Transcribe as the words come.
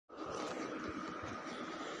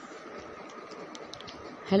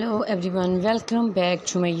Hello everyone, welcome back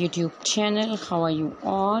to my YouTube channel. How are you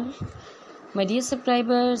all, my dear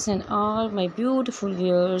subscribers and all my beautiful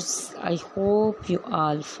viewers? I hope you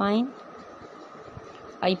all fine.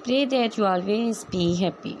 I pray that you always be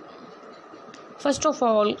happy. First of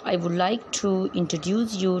all, I would like to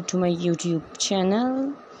introduce you to my YouTube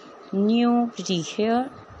channel, New Pretty Hair.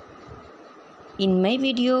 In my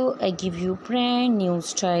video, I give you brand new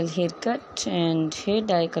style haircut and hair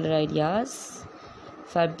dye color ideas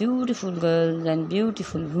for beautiful girls and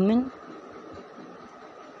beautiful women,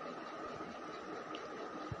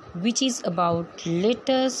 which is about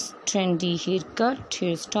latest trendy haircut,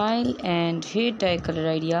 hairstyle and hair dye color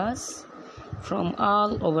ideas from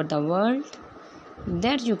all over the world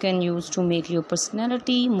that you can use to make your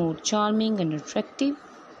personality more charming and attractive.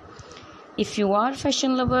 If you are a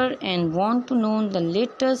fashion lover and want to know the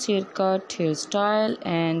latest haircut, hairstyle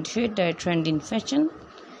and hair dye trend in fashion,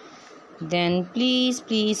 then please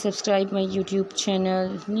subscribe my YouTube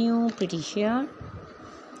channel, New Pretty Hair.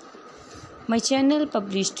 My channel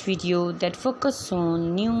published video that focus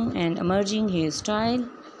on new and emerging hairstyle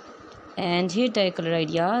and hair dye color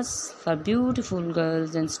ideas for beautiful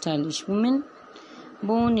girls and stylish women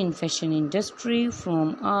born in fashion industry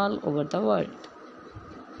from all over the world.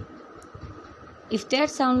 If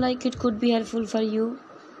that sound like it could be helpful for you,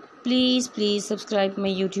 please subscribe my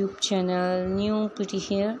YouTube channel, New Pretty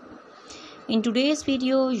Hair. In today's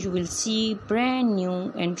video, you will see brand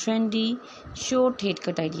new and trendy short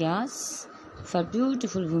haircut ideas for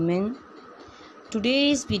beautiful women.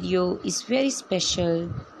 Today's video is very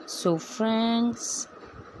special, so friends,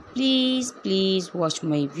 please watch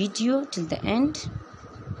my video till the end.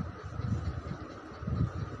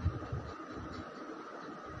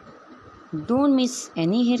 Don't miss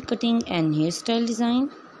any hair cutting and hairstyle design.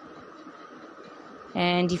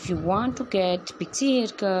 And if you want to get pixie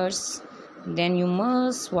haircuts, then you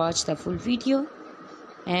must watch the full video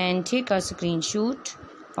and take a screenshot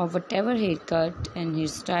of whatever haircut and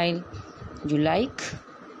hairstyle you like.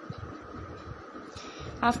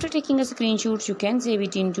 After taking a screenshot, you can save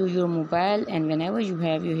it into your mobile, and whenever you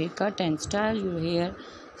have your haircut and style your hair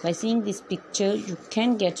by seeing this picture, you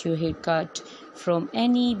can get your haircut from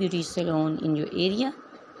any beauty salon in your area.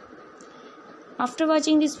 After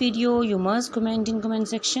watching this video, you must comment in comment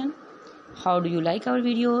section. How do you like our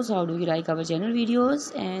videos? How do you like our channel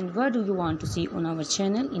videos? And what do you want to see on our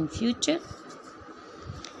channel in future?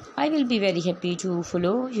 I will be very happy to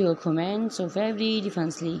follow your comments of every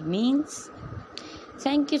differently means.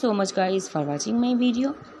 Thank you so much guys for watching my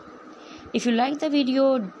video. If you like the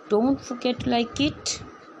video, don't forget to like it.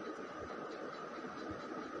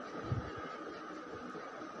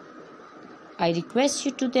 I request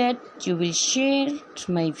you to that you will share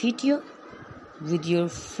my video with your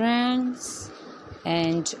friends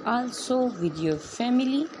and also with your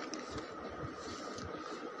family,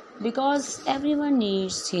 because everyone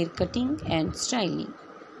needs hair cutting and styling.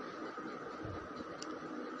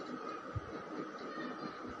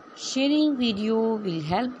 Sharing video will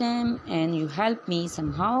help them and you help me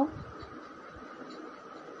somehow.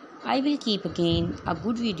 I will keep again a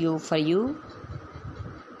good video for you.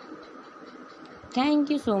 Thank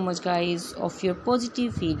you so much guys of your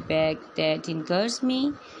positive feedback that encourages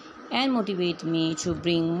me and motivate me to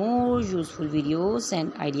bring more useful videos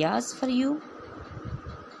and ideas for you.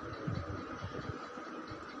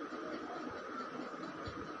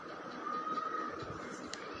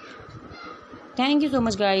 Thank you so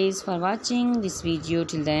much guys for watching this video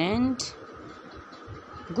till the end.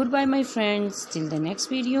 Goodbye my friends, till the next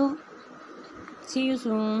video. See you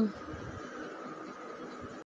soon.